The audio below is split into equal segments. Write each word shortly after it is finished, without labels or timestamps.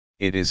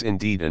It is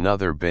indeed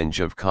another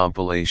binge of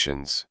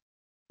compilations,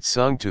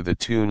 sung to the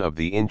tune of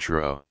the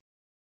intro.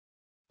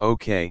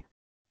 Okay,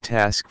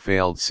 task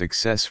failed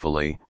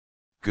successfully,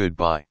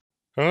 goodbye.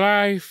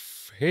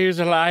 Life is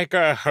like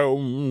a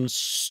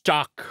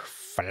Homestuck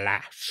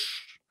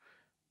flash.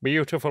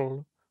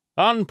 Beautiful,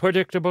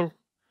 unpredictable,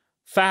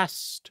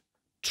 fast,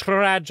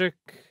 tragic.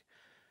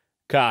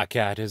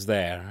 Cockcat is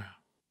there,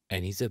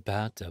 and he's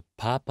about to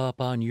pop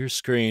up on your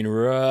screen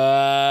right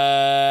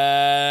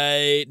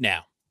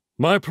now.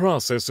 My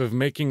process of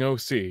making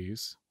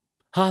OCs.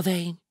 Are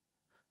they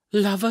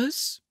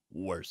lovers?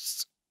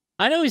 Worse.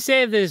 I know we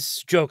say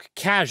this joke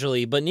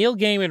casually, but Neil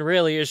Gaiman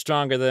really is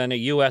stronger than a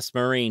U.S.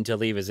 Marine to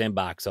leave his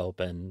inbox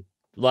open.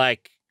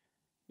 Like,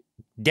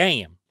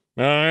 damn.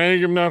 I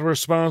am not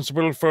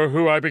responsible for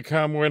who I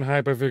become when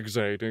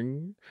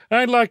hyperfixating.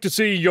 I'd like to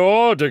see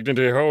your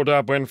dignity hold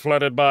up when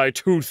flooded by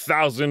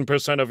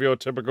 2,000% of your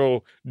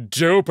typical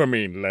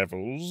dopamine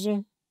levels.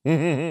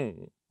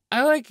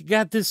 I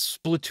got this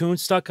Splatoon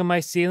stuck on my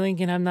ceiling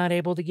and I'm not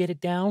able to get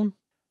it down.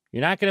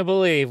 You're not going to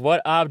believe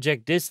what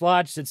object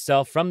dislodged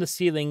itself from the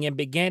ceiling and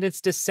began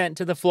its descent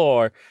to the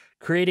floor,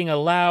 creating a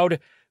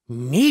loud,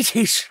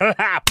 meaty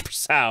slap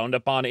sound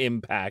upon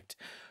impact,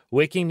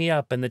 waking me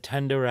up in the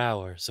tender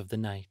hours of the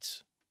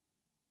night.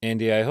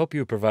 Andy, I hope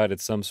you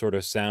provided some sort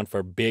of sound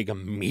for big,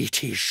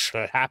 meaty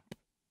slap.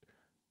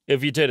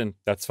 If you didn't,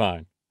 that's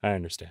fine. I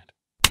understand.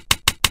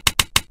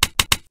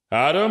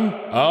 Adam,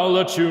 I'll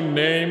let you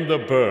name the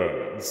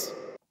birds.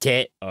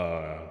 Tit.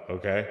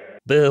 Okay.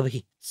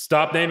 Booby.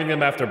 Stop naming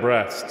them after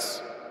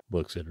breasts.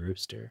 Looks at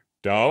Rooster.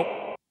 Don't.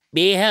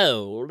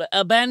 Behold,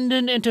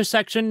 abandoned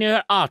intersection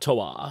near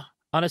Ottawa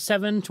on a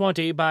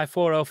 720 by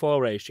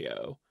 404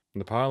 ratio.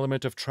 The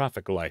Parliament of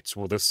Traffic Lights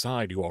will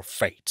decide your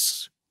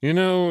fates. You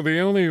know, the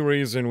only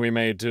reason we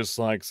may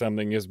dislike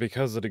something is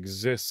because it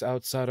exists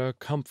outside our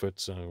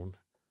comfort zone.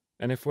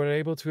 And if we're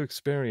able to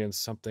experience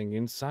something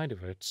inside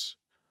of it,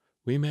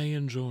 we may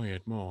enjoy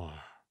it more.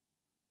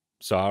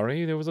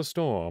 Sorry, there was a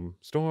storm.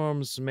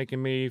 Storm's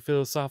making me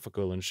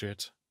philosophical and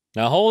shit.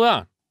 Now hold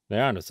on.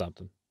 They're onto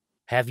something.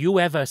 Have you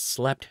ever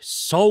slept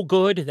so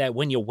good that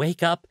when you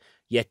wake up,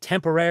 you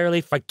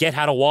temporarily forget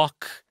how to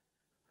walk?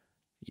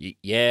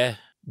 Yeah.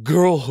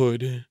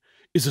 Girlhood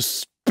is a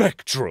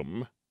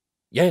spectrum.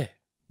 Yeah.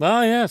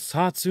 Ah yes,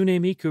 Hatsune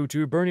Miku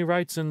to Bernie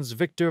Wrightson's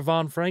Victor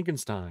von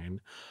Frankenstein.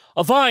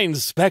 A fine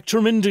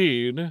spectrum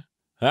indeed.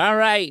 All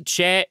right,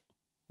 chat.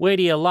 Where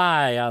do you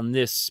lie on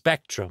this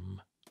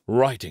spectrum?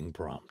 Writing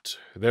prompt.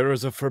 There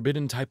is a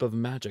forbidden type of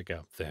magic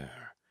out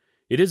there.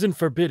 It isn't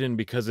forbidden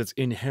because it's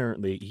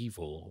inherently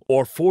evil,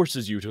 or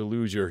forces you to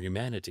lose your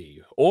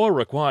humanity, or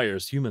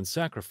requires human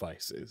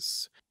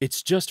sacrifices.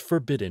 It's just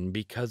forbidden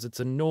because it's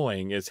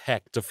annoying as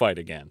heck to fight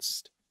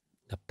against.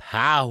 The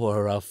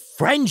power of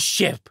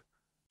friendship!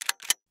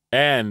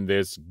 And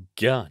this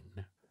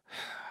gun.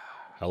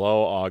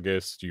 Hello,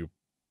 August, you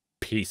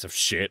piece of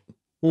shit.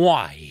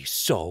 Why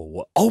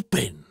so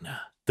open?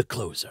 The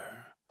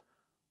closer.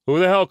 Who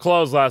the hell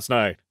closed last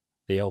night?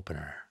 The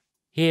opener.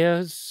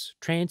 Here's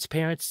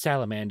transparent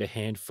salamander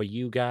hand for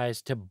you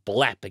guys to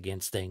blap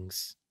against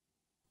things.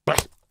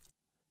 Blap.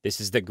 This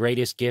is the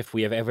greatest gift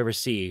we have ever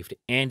received.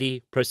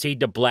 Andy, proceed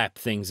to blap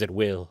things at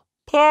will.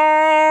 Pikachu!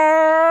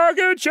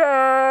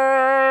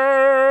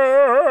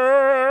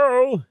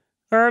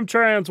 I'm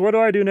trans, what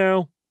do I do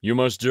now? You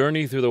must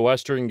journey through the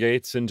western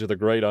gates into the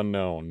great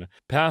unknown,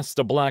 past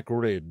the black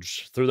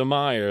ridge, through the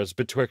mires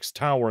betwixt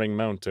towering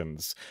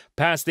mountains,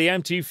 past the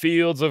empty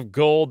fields of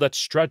gold that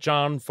stretch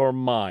on for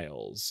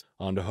miles,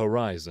 onto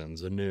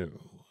horizons anew.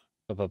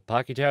 But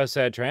Pacquiao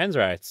said trans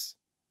rights.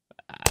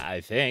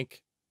 I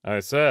think. I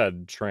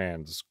said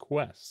trans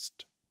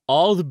quest.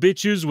 All the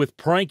bitches with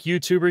prank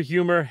YouTuber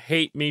humor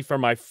hate me for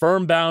my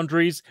firm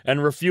boundaries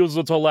and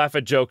refusal to laugh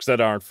at jokes that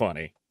aren't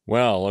funny.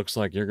 Well, looks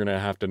like you're gonna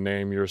have to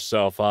name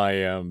yourself I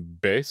Am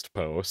Based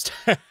Post.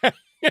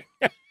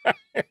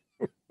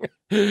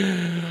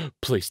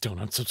 Please don't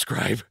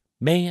unsubscribe.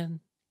 Man,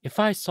 if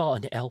I saw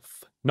an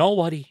elf,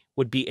 nobody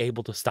would be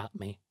able to stop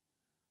me.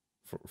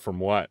 From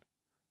what?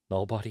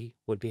 Nobody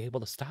would be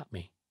able to stop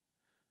me.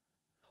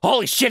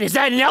 Holy shit, is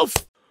that an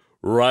elf?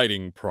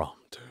 Writing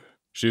prompt.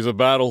 She's a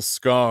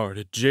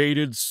battle-scarred,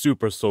 jaded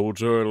super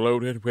soldier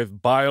loaded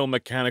with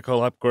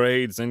biomechanical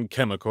upgrades and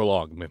chemical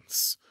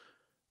augments.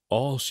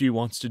 All she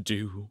wants to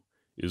do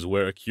is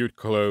wear cute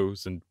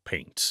clothes and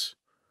paint.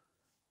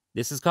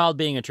 This is called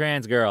being a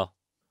trans girl.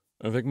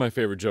 I think my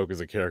favorite joke is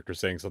a character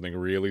saying something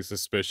really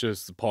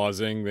suspicious,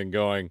 pausing, then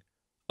going,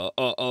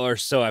 or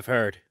so I've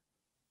heard.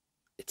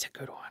 It's a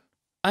good one.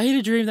 I had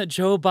a dream that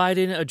Joe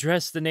Biden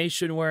addressed the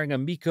nation wearing a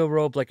Miko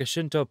robe like a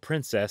Shinto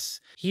princess.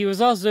 He was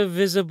also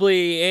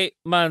visibly 8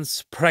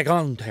 months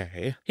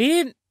pregnante. He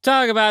didn't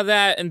talk about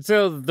that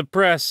until the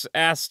press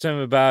asked him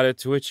about it,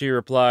 to which he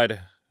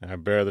replied, I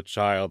bear the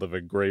child of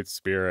a great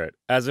spirit.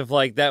 As if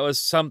like that was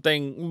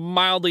something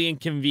mildly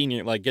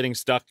inconvenient, like getting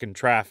stuck in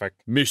traffic.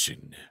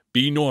 Mission.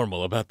 Be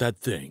normal about that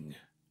thing.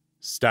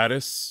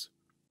 Status?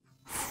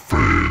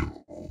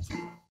 Failed.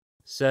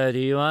 So do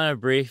you want a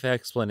brief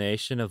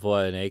explanation of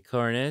what an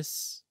acorn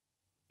is?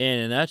 In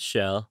a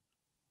nutshell,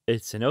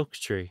 it's an oak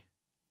tree.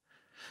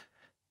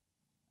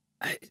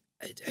 I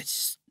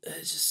just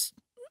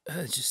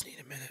need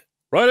a minute.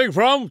 Writing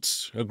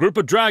prompt. A group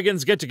of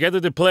dragons get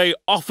together to play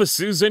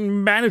offices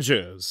and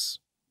managers.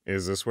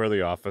 Is this where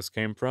The Office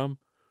came from?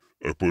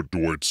 I put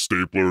Dwight's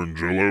stapler in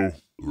Jell-O.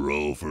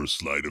 Roll for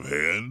sleight of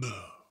hand.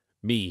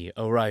 Me,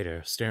 a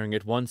writer, staring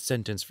at one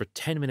sentence for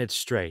 10 minutes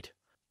straight.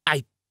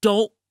 I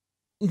don't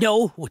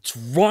know what's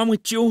wrong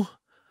with you,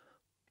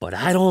 but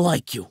I don't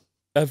like you.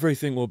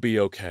 Everything will be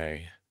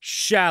okay.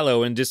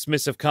 Shallow and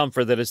dismissive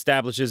comfort that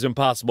establishes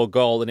impossible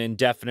goal and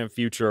indefinite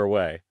future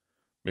away.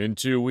 In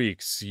 2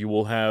 weeks, you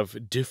will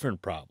have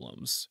different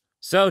problems.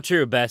 So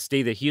true,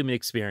 bestie, the human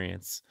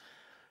experience.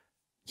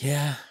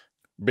 Yeah.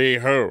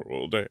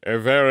 Behold, a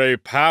very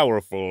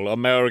powerful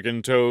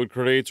American toad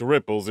creates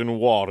ripples in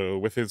water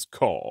with his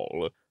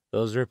call.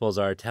 Those ripples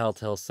are a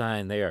telltale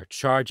sign they are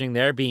charging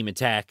their beam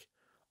attack.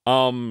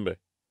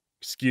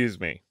 Excuse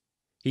me.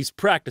 He's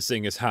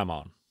practicing his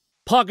hamon.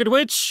 Pocket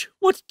Witch,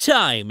 what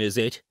time is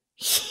it?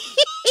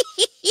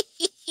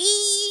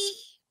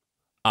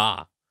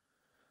 Ah,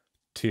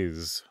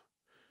 'tis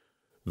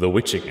the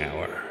witching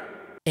hour.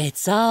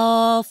 It's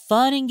all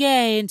fun and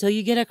gay until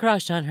you get a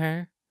crush on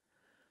her.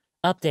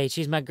 Update,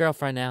 she's my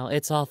girlfriend now.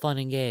 It's all fun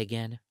and gay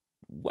again.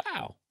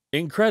 Wow.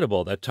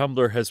 Incredible that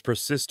Tumblr has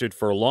persisted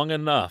for long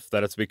enough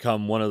that it's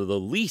become one of the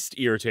least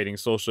irritating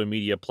social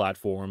media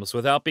platforms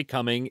without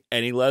becoming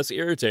any less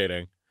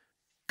irritating.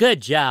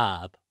 Good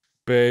job.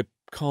 Babe,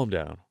 calm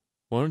down.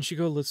 Why don't you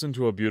go listen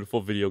to a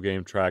beautiful video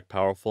game track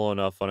powerful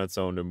enough on its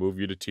own to move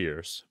you to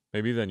tears?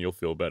 Maybe then you'll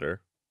feel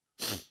better.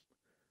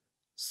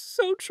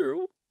 So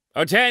true.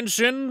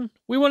 Attention!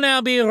 We will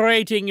now be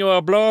rating your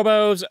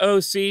blorbos,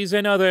 OCs,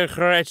 and other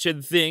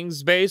wretched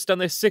things based on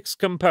the 6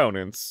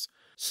 components.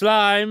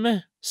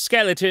 Slime,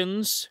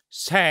 skeletons,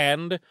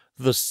 sand,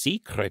 the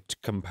secret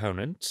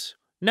component,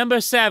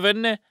 number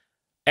 7,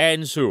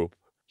 and soup.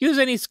 Use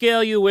any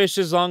scale you wish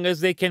as long as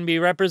they can be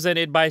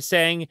represented by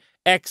saying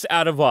X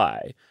out of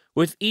Y,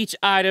 with each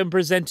item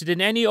presented in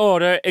any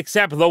order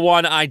except the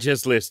one I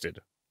just listed.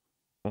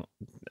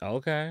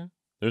 Okay.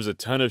 There's a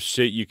ton of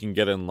shit you can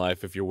get in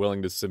life if you're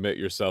willing to submit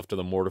yourself to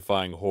the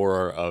mortifying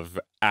horror of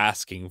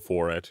asking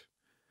for it.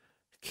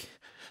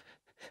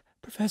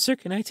 Professor,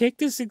 can I take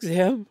this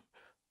exam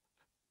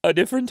a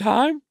different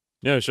time?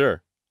 Yeah,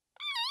 sure.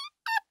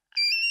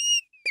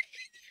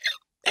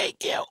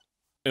 Thank you.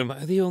 Am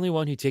I the only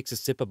one who takes a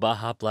sip of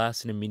Baja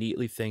Blast and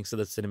immediately thinks of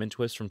the cinnamon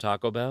twist from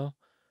Taco Bell?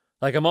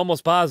 Like, I'm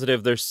almost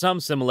positive there's some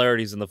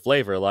similarities in the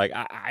flavor. Like,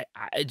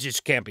 it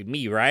just can't be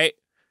me, right?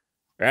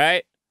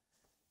 Right?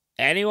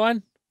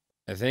 Anyone?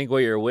 I think what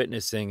you're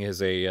witnessing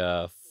is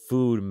a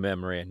food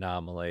memory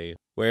anomaly,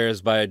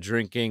 whereas by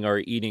drinking or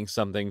eating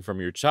something from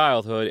your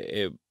childhood,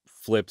 it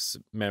flips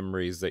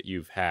memories that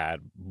you've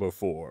had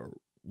before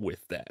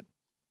with that.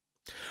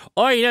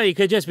 Or, you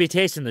could just be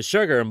tasting the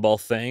sugar in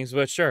both things,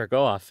 but sure,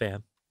 go off,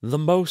 fam. The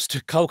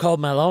most Coco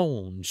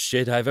Melon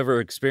shit I've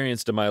ever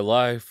experienced in my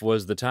life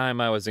was the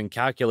time I was in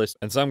calculus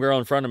and some girl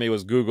in front of me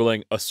was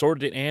Googling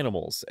assorted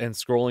animals and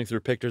scrolling through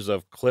pictures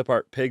of clip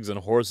art pigs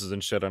and horses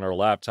and shit on her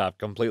laptop,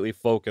 completely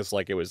focused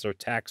like it was her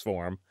tax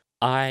form.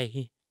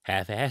 I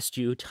have asked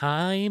you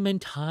time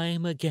and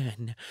time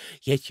again,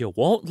 yet you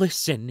won't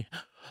listen.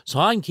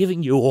 So I'm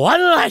giving you one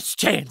last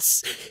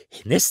chance,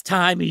 and this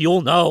time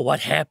you'll know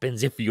what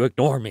happens if you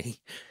ignore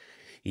me.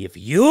 If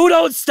you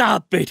don't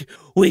stop it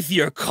with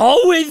your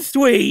colon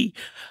 3,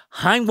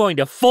 I'm going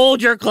to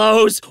fold your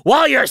clothes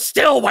while you're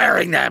still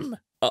wearing them.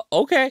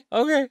 Okay,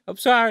 I'm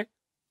sorry.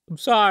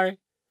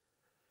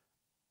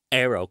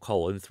 Arrow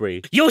colon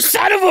 3. You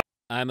son of a...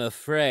 I'm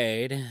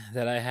afraid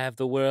that I have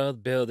the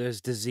world builder's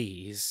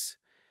disease,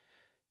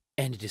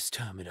 and it is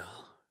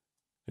terminal.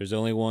 There's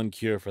only one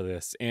cure for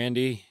this,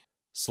 Andy.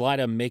 Slide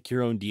a make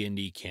your own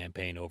D&D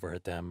campaign over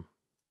at them.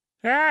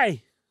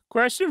 Hey,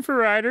 question for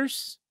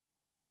writers.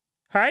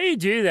 How do you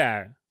do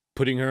that?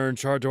 Putting her in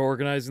charge of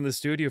organizing the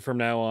studio from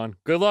now on.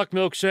 Good luck,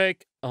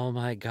 Milkshake. Oh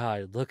my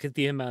god, look at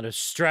the amount of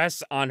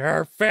stress on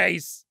her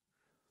face.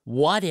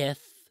 What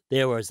if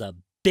there was a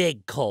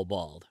big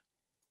kobold,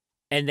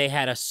 and they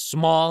had a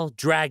small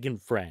dragon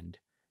friend,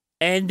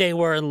 and they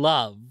were in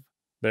love?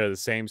 They're the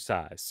same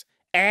size.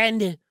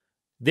 And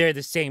they're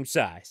the same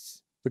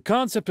size. The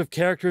concept of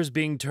characters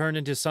being turned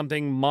into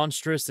something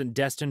monstrous and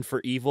destined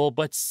for evil,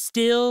 but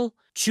still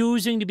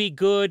choosing to be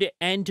good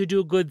and to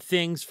do good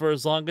things for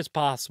as long as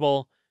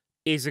possible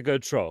is a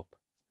good trope.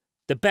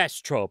 The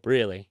best trope,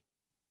 really.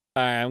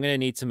 Alright, I'm gonna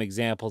need some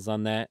examples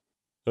on that.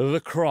 The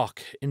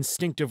croc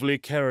instinctively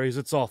carries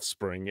its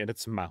offspring in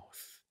its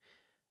mouth,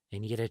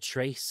 and yet a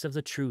trace of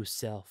the true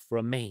self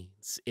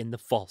remains in the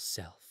false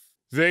self.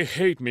 They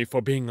hate me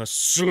for being a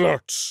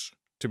slut,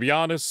 to be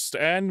honest,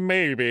 and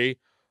maybe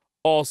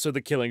also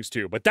the killings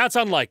too, but that's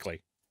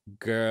unlikely.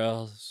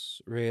 Girls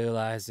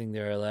realizing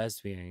they're a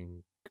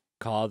lesbian,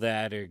 call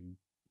that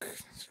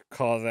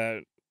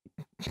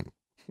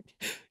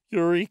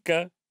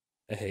Eureka.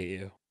 I hate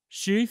you.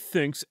 She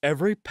thinks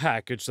every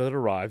package that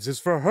arrives is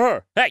for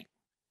her. Hey!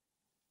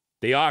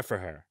 They are for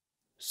her.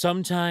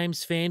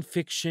 Sometimes fan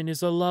fiction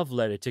is a love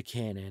letter to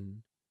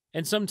canon.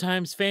 And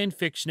sometimes fan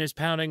fiction is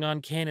pounding on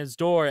canon's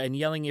door and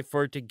yelling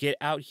for it to get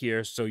out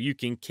here so you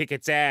can kick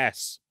its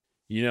ass.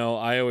 You know,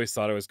 I always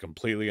thought it was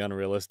completely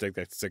unrealistic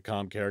that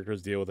sitcom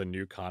characters deal with a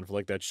new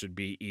conflict that should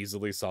be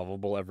easily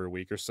solvable every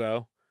week or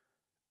so.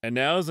 And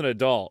now as an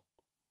adult,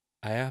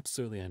 I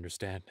absolutely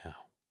understand now.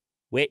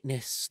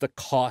 Witness the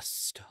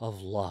cost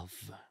of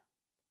love.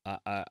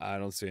 I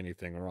don't see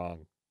anything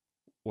wrong.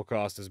 What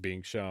cost is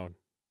being shown?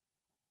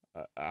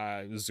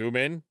 Zoom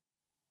in?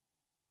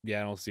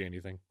 Yeah, I don't see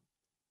anything.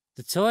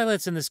 The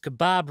toilets in this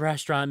kebab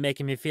restaurant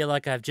making me feel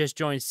like I've just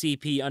joined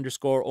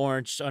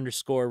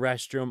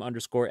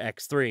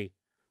CP_orange_restroom_X3.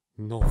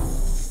 No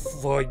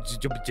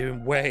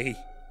way.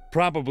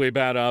 Probably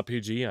bad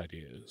RPG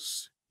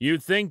ideas.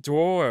 You'd think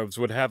dwarves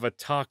would have a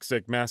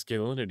toxic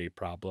masculinity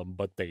problem,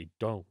 but they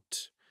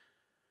don't.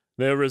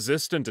 They're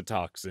resistant to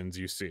toxins,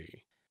 you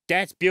see.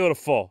 That's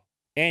beautiful.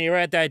 And you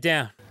write that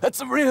down.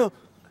 That's a real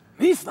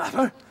knee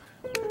slapper.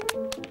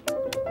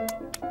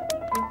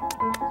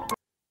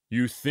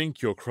 You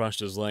think your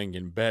crush is laying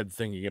in bed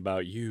thinking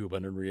about you,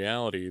 but in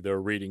reality,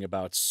 they're reading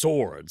about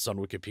swords on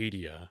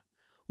Wikipedia.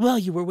 While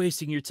you were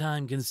wasting your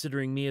time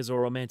considering me as a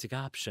romantic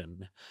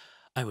option,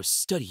 I was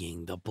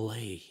studying the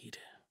blade.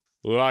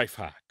 Life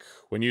hack.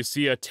 When you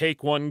see a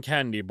take one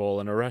candy bowl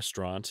in a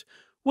restaurant,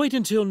 wait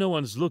until no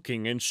one's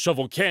looking and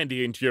shovel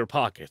candy into your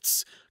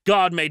pockets.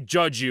 God may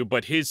judge you,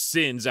 but his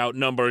sins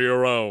outnumber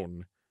your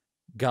own.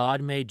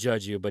 God may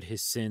judge you, but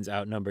his sins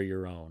outnumber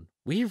your own.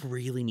 We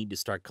really need to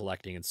start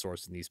collecting and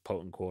sourcing these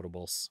potent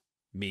quotables.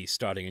 Me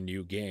starting a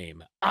new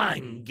game.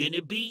 I'm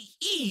gonna be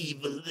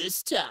evil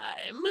this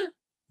time.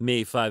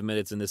 Me 5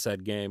 minutes into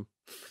said game.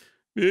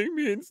 Being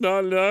mean's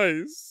not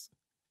nice.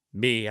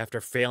 Me after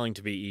failing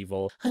to be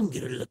evil. I'm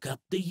gonna look up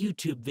the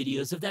YouTube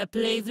videos of that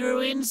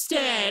playthrough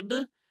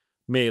instead.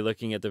 Me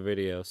looking at the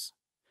videos.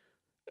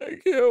 I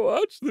can't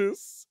watch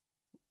this.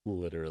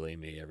 Literally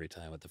me every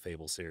time with the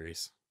Fable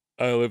series.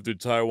 I lived in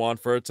Taiwan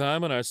for a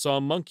time and I saw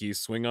monkeys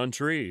swing on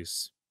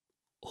trees.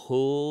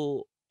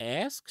 Who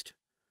asked?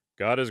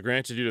 God has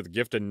granted you the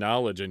gift of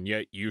knowledge and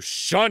yet you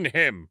shun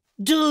him!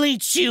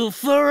 Delete you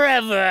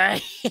forever!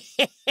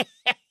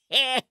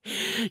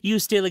 You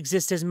still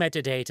exist as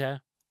metadata.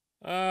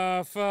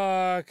 Ah,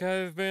 fuck,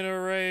 I've been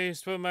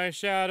erased, but my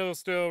shadow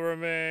still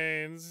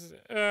remains.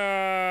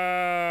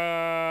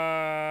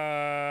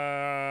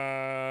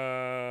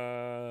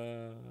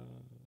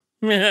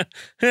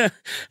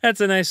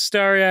 That's a nice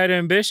starry-eyed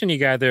ambition you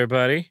got there,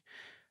 buddy.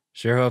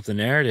 Sure hope the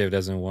narrative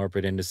doesn't warp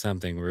it into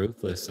something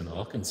ruthless and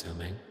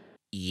all-consuming.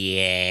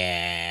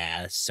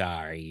 Yeah,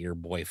 sorry, your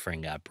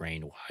boyfriend got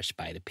brainwashed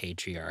by the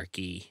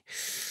patriarchy.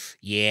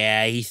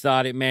 Yeah, he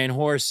thought it meant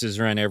horses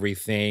run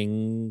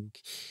everything.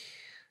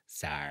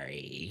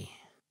 Sorry.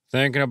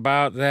 Thinking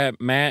about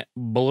that matte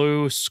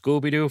blue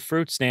Scooby-Doo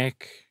fruit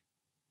snack.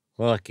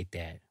 Look at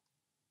that.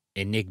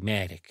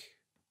 Enigmatic.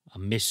 A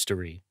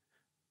mystery.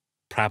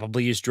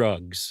 Probably his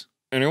drugs.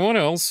 Anyone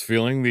else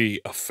feeling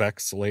the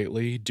effects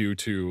lately due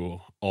to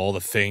all the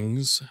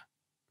things?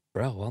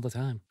 Bro, all the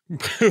time.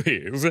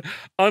 Please.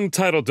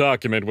 Untitled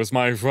document was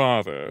my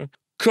father.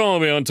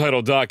 Call me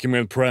untitled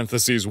document (1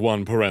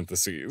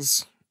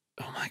 parentheses).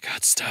 Oh my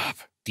god, stop.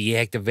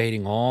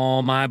 Deactivating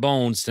all my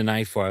bones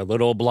tonight for a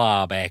little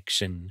blob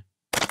action.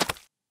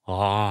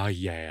 Aw,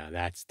 yeah,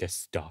 that's the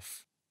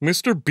stuff.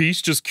 Mr.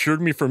 Beast just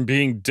cured me from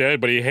being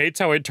dead, but he hates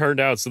how it turned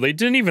out, so they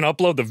didn't even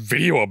upload the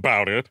video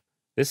about it.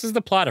 This is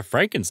the plot of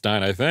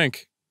Frankenstein, I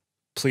think.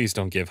 Please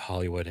don't give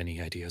Hollywood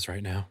any ideas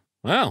right now.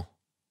 Well,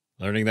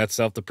 learning that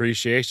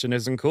self-depreciation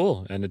isn't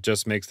cool, and it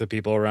just makes the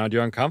people around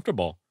you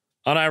uncomfortable.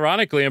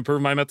 Unironically,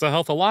 improved my mental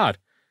health a lot.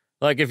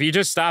 Like, if you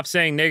just stop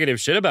saying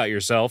negative shit about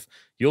yourself,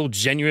 you'll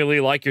genuinely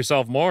like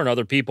yourself more, and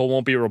other people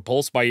won't be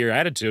repulsed by your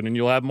attitude, and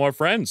you'll have more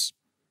friends.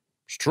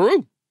 It's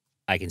true.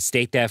 I can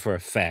state that for a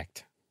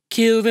fact.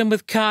 Kill them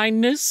with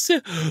kindness?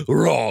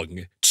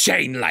 Wrong.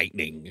 Chain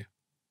lightning.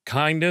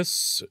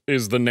 Kindness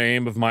is the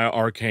name of my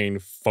arcane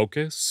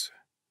focus.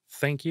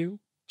 Thank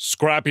you.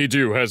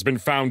 Scrappy-Doo has been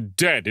found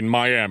dead in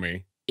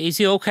Miami. Is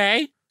he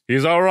okay?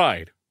 He's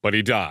alright, but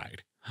he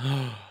died.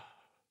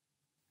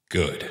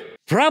 Good.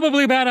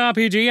 Probably bad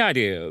RPG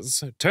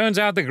ideas. Turns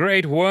out the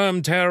great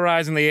worm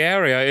terrorizing the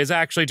area is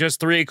actually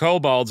just 3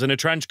 kobolds in a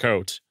trench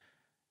coat.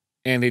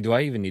 Andy, do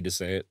I even need to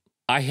say it?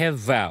 I have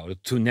vowed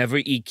to never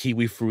eat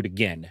kiwi fruit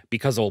again,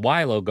 because a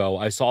while ago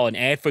I saw an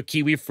ad for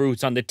kiwi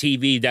fruits on the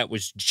TV that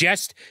was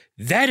just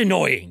that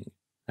annoying.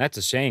 That's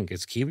a shame,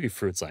 because kiwi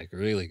fruit's like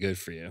really good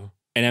for you.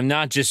 And I'm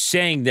not just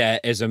saying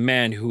that as a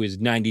man who is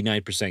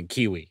 99%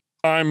 kiwi.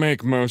 I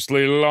make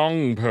mostly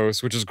long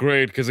posts, which is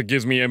great because it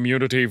gives me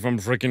immunity from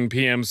frickin'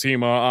 PM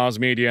Seymour, Oz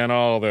Media, and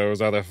all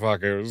those other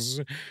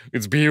fuckers.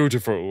 It's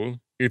beautiful.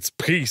 It's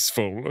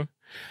peaceful.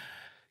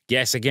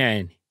 Guess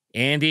again,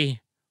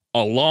 Andy,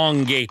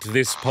 elongate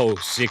this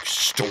post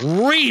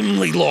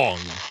extremely long.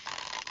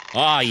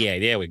 Ah, yeah,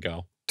 there we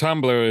go.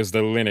 Tumblr is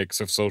the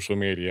Linux of social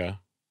media.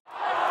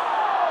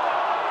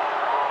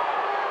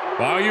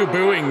 Why are you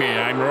booing me?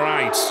 I'm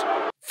right.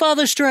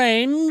 Father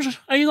Strange,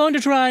 are you going to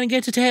try and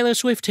get to Taylor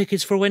Swift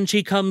tickets for when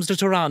she comes to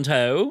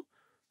Toronto?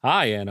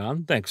 Hi,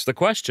 Anon. Thanks for the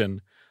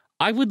question.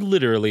 I would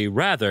literally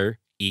rather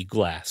eat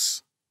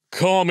glass.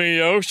 Call me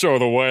Yosho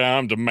the way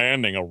I'm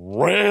demanding a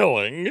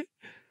railing.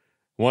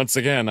 Once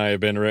again, I have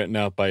been written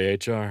out by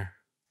HR.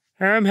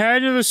 I'm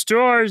heading to the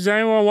store. Does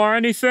anyone want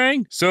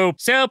anything?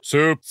 Soup. Soup.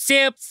 Soup.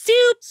 Soup.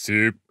 Soup.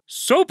 Soup.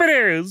 Soup it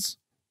is.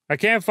 I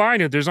can't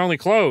find it. There's only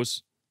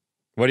clothes.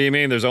 What do you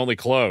mean there's only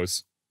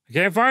clothes? I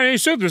can't find any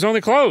soup. There's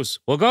only clothes.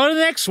 We'll go to the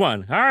next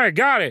one. All right,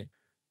 got it.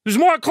 There's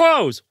more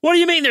clothes. What do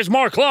you mean there's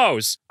more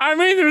clothes? I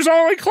mean there's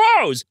only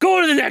clothes. Go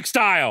to the next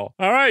aisle.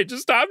 All right,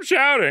 just stop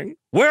shouting.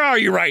 Where are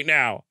you right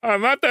now?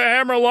 I'm at the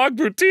Hammerlock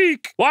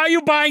Boutique. Why are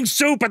you buying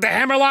soup at the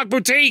Hammerlock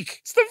Boutique?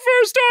 It's the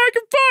first store I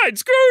can find.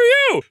 Screw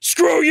you.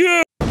 Screw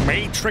you.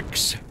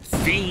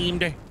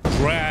 Matrix-themed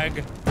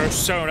drag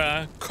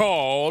persona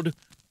called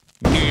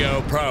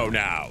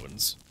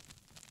neopronouns.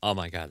 Oh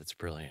my god, that's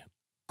brilliant.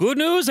 Good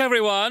news,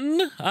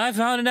 everyone! I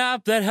found an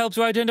app that helps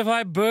you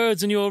identify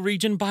birds in your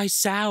region by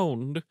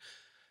sound.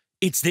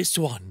 It's this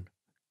one.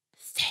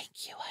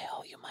 Thank you, I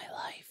owe you my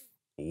life.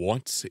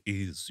 What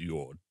is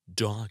your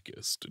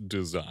darkest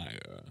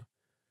desire?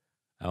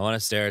 I want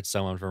to stare at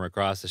someone from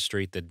across the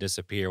street that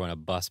disappear when a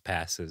bus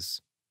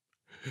passes.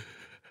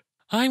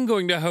 I'm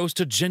going to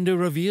host a gender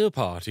reveal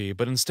party,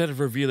 but instead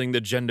of revealing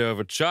the gender of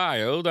a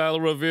child,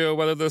 I'll reveal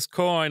whether this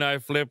coin I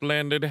flipped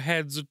landed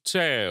heads or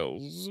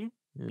tails.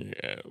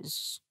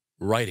 Yes.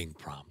 Writing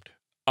prompt.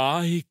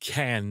 I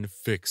can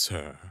fix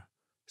her,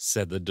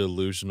 said the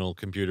delusional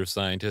computer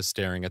scientist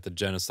staring at the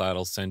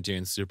genocidal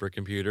sentient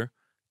supercomputer.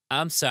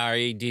 I'm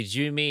sorry, did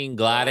you mean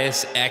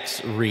Gladys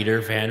X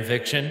Reader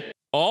fanfiction?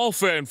 All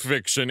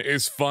fanfiction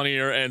is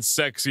funnier and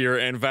sexier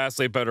and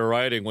vastly better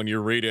writing when you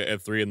read it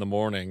at 3 in the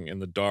morning in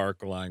the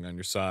dark, lying on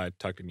your side,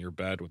 tucked in your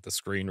bed with the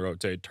screen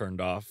rotate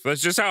turned off.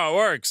 That's just how it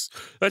works.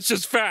 That's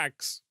just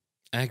facts.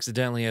 I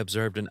accidentally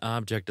observed an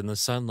object in the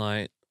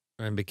sunlight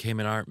and became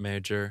an art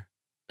major.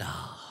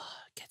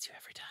 Ah, gets you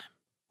every time.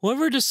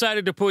 Whoever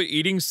decided to put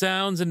eating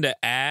sounds into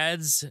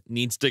ads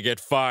needs to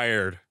get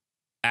fired.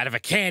 Out of a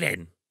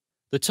cannon!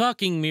 The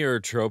talking mirror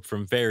trope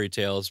from fairy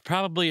tales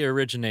probably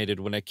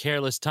originated when a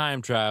careless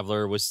time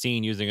traveler was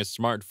seen using a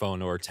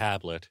smartphone or a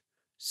tablet.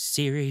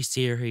 Siri,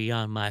 Siri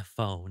on my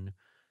phone.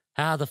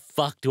 How the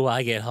fuck do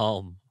I get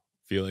home?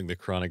 Feeling the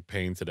chronic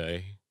pain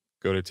today.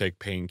 Go to take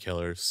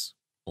painkillers,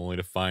 only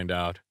to find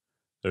out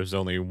there's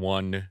only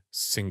one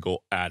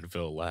single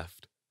Advil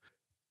left.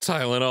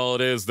 Tylenol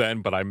it is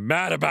then, but I'm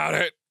mad about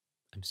it.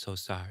 I'm so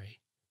sorry.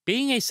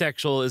 Being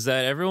asexual is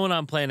that everyone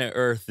on planet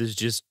Earth is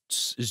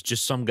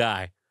just some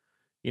guy.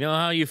 You know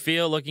how you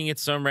feel looking at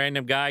some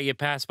random guy you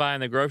pass by in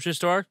the grocery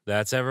store?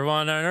 That's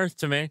everyone on Earth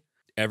to me.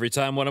 Every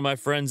time one of my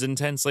friends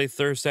intensely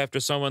thirsts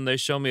after someone, they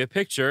show me a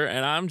picture,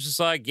 and I'm just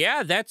like,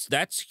 yeah,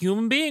 that's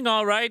human being,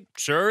 all right.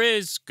 Sure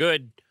is.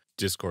 Good.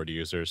 Discord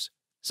users.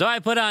 So I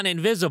put on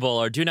invisible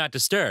or do not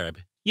disturb.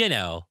 You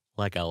know,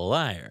 like a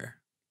liar.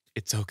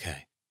 It's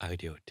okay. I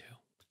do it too.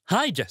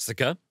 Hi,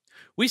 Jessica.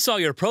 We saw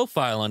your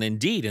profile on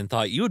Indeed and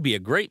thought you would be a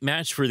great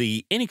match for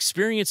the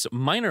inexperienced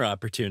minor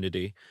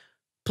opportunity.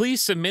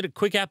 Please submit a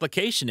quick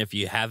application if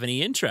you have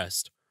any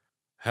interest.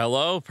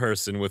 Hello,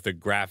 person with a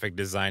graphic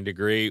design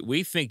degree.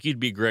 We think you'd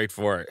be great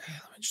for it.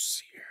 Let me just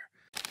see here.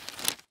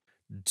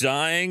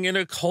 Dying in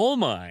a coal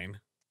mine.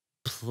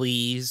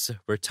 Please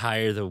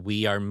retire the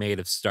 "we are made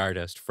of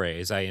stardust"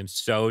 phrase. I am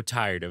so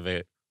tired of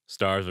it.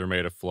 Stars are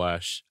made of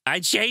flesh. I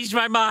changed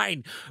my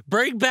mind.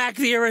 Bring back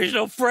the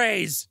original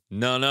phrase.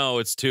 No,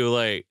 it's too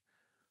late.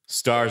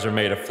 Stars are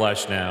made of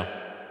flesh now.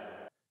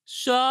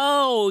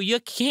 So, you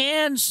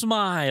can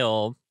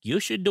smile. You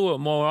should do it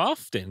more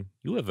often.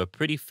 You have a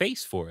pretty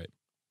face for it.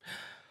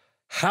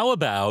 How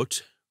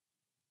about...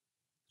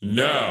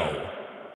 No.